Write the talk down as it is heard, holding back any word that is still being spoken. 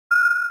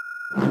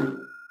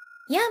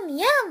Yum,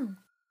 yum!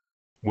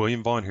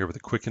 William Vaughn here with a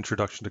quick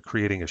introduction to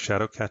creating a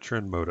shadow catcher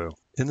in MODO.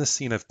 In this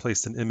scene, I've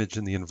placed an image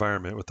in the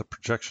environment with the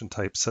projection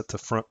type set to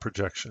front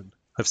projection.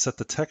 I've set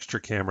the texture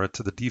camera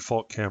to the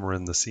default camera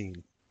in the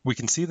scene. We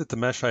can see that the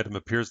mesh item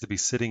appears to be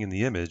sitting in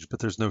the image, but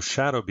there's no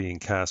shadow being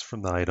cast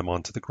from the item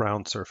onto the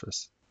ground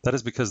surface. That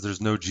is because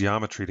there's no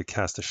geometry to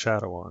cast a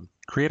shadow on.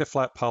 Create a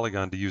flat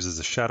polygon to use as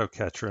a shadow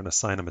catcher and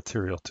assign a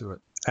material to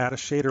it. Add a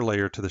shader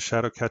layer to the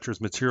shadow catcher's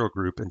material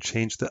group and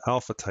change the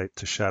alpha type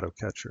to shadow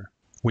catcher.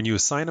 When you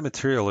assign a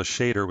material a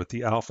shader with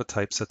the alpha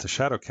type set to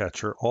shadow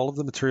catcher, all of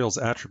the material's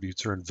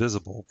attributes are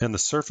invisible, and the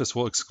surface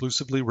will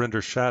exclusively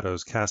render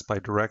shadows cast by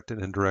direct and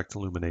indirect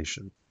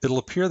illumination. It'll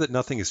appear that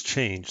nothing has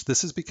changed.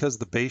 This is because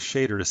the base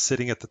shader is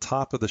sitting at the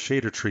top of the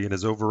shader tree and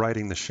is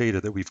overriding the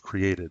shader that we've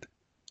created.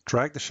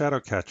 Drag the shadow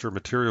catcher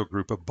material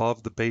group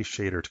above the base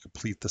shader to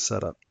complete the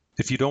setup.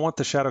 If you don't want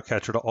the shadow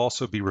catcher to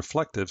also be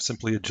reflective,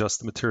 simply adjust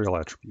the material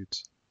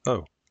attributes.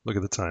 Oh, look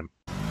at the time.